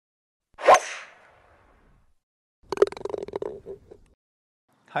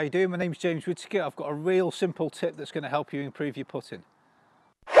How you doing? My name's James Whitaker. I've got a real simple tip that's going to help you improve your putting.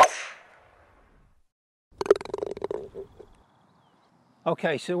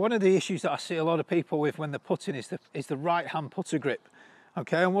 Okay, so one of the issues that I see a lot of people with when they're putting is the right hand putter grip.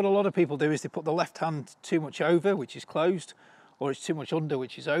 Okay, and what a lot of people do is they put the left hand too much over, which is closed, or it's too much under,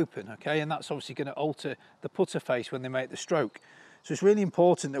 which is open. Okay, and that's obviously going to alter the putter face when they make the stroke. So it's really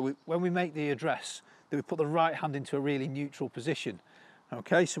important that when we make the address, that we put the right hand into a really neutral position.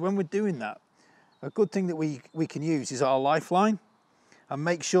 Okay, so when we're doing that, a good thing that we can use is our lifeline, and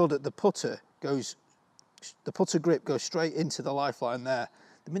make sure that the putter grip goes straight into the lifeline there.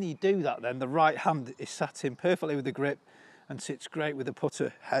 The minute you do that, then the right hand is sat in perfectly with the grip and sits great with the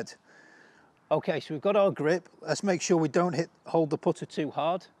putter head. Okay, so we've got our grip. Let's make sure we don't hold the putter too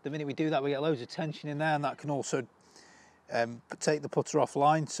hard. The minute we do that, we get loads of tension in there, and that can also take the putter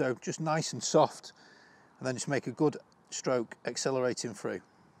offline. So just nice and soft, and then just make a good stroke accelerating through.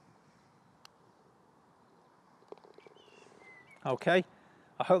 Okay,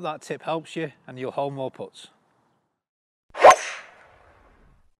 I hope that tip helps you and you'll hold more putts.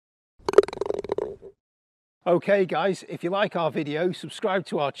 Okay guys, if you like our video, subscribe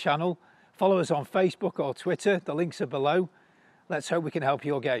to our channel, follow us on Facebook or Twitter, the links are below. Let's hope we can help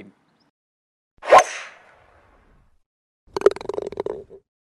your game.